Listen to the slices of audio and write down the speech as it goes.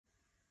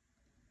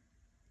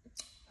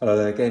Hello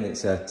there again,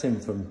 it's Tim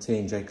from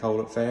T&J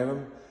Cole at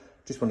Showroom.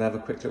 Just want to have a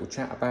quick little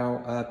chat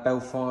about bell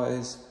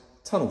fires,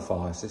 tunnel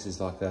fires. This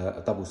is like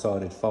a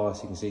double-sided fire,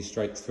 so you can see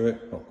straight through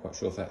it. Not quite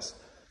sure if that's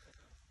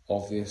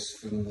obvious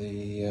from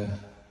the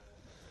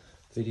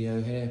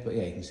video here, but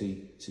yeah, you can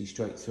see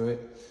straight through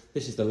it.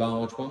 This is the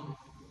large one,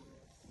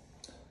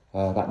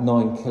 about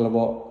 9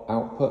 kilowatt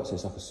output, so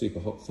it's like a super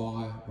hot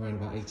fire,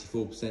 around about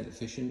 84%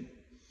 efficient.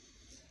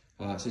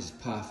 So this is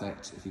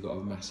perfect if you've got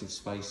a massive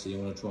space, so you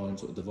want to try and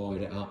sort of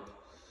divide it up.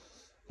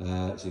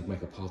 So you can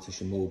make a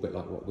partition wall, a bit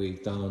like what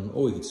we've done,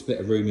 or you could split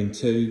a room in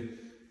two,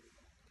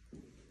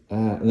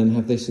 and then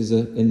have this as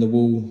in the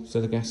wall, so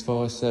the gas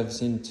fire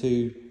servicing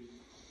two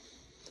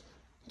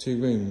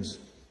rooms.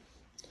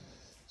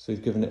 So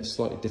we've given it a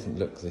slightly different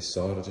look this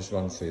side. I'll just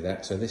run through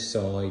that. So this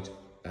side,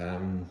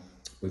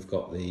 we've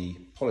got the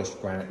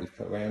polished granite we've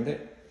put around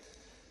it,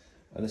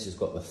 and this has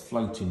got the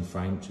floating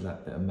frame, which is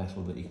that bit of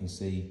metal that you can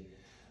see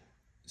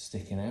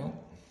sticking out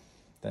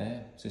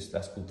there. So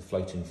that's called the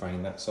floating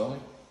frame, that side.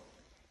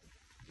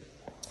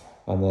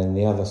 And then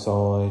the other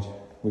side,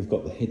 we've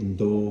got the hidden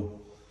door,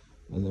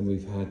 and then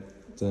we've had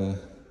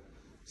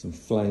some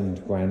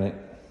flamed granite,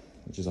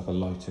 which is like a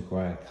lighter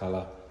grey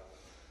colour,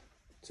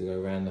 to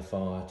go around the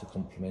fire to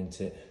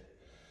complement it.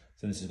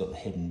 So this has got the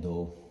hidden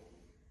door.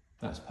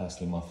 That's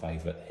personally my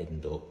favourite, the hidden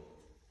door.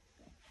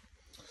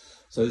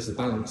 So this is a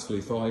balanced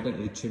flue fire, you don't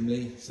need a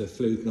chimney, so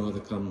flue can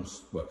either come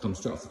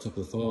straight off the top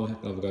of the fire,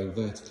 either go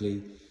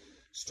vertically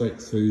straight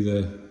through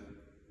the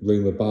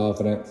room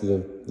above and out to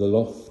the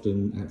loft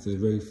and out to the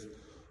roof,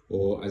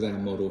 or as our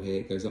model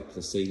here, it goes up to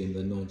the ceiling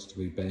with a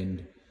 90-degree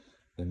bend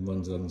and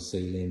runs along the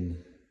ceiling,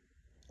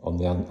 on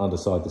the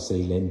underside of the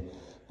ceiling,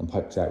 and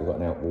pokes out. We've got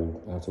an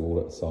outer wall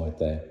at the side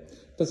there.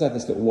 It does have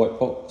this little white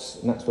box,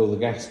 and that's where all the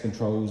gas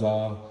controls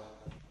are,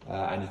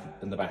 and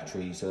the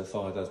batteries. So the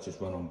fire does just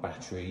run on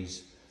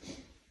batteries.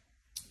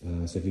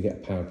 So if you get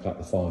a power cut,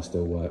 the fire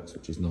still works,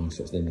 which is nice.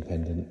 So it's an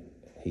independent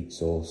heat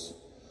source.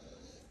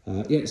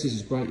 Yes, this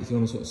is great if you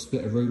want to sort of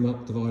split a room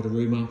up, divide a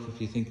room up,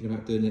 if you're thinking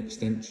about doing an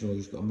extension or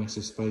you've just got a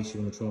massive space, you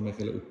want to try and make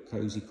a little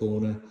cosy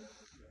corner.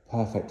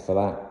 Perfect for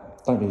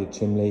that. Don't need a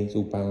chimney, it's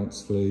all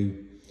balanced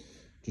flue.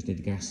 Just need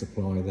a gas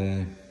supply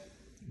there.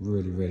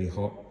 Really, really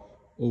hot.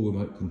 All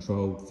remote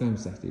controlled,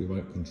 thermostatic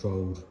remote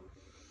controlled.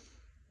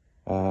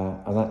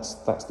 And that's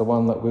the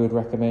one that we would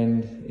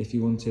recommend if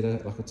you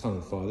wanted like a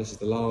tunnel fire. This is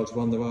the large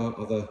one. There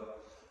are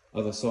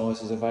other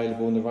sizes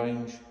available in the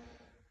range.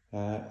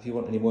 If you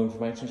want any more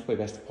information, it's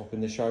probably best to pop in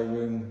the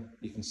showroom.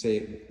 You can see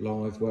it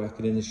live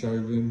working in the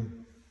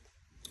showroom,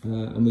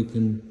 and we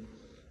can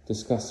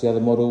discuss the other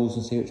models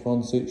and see which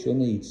one suits your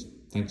needs.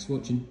 Thanks for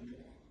watching.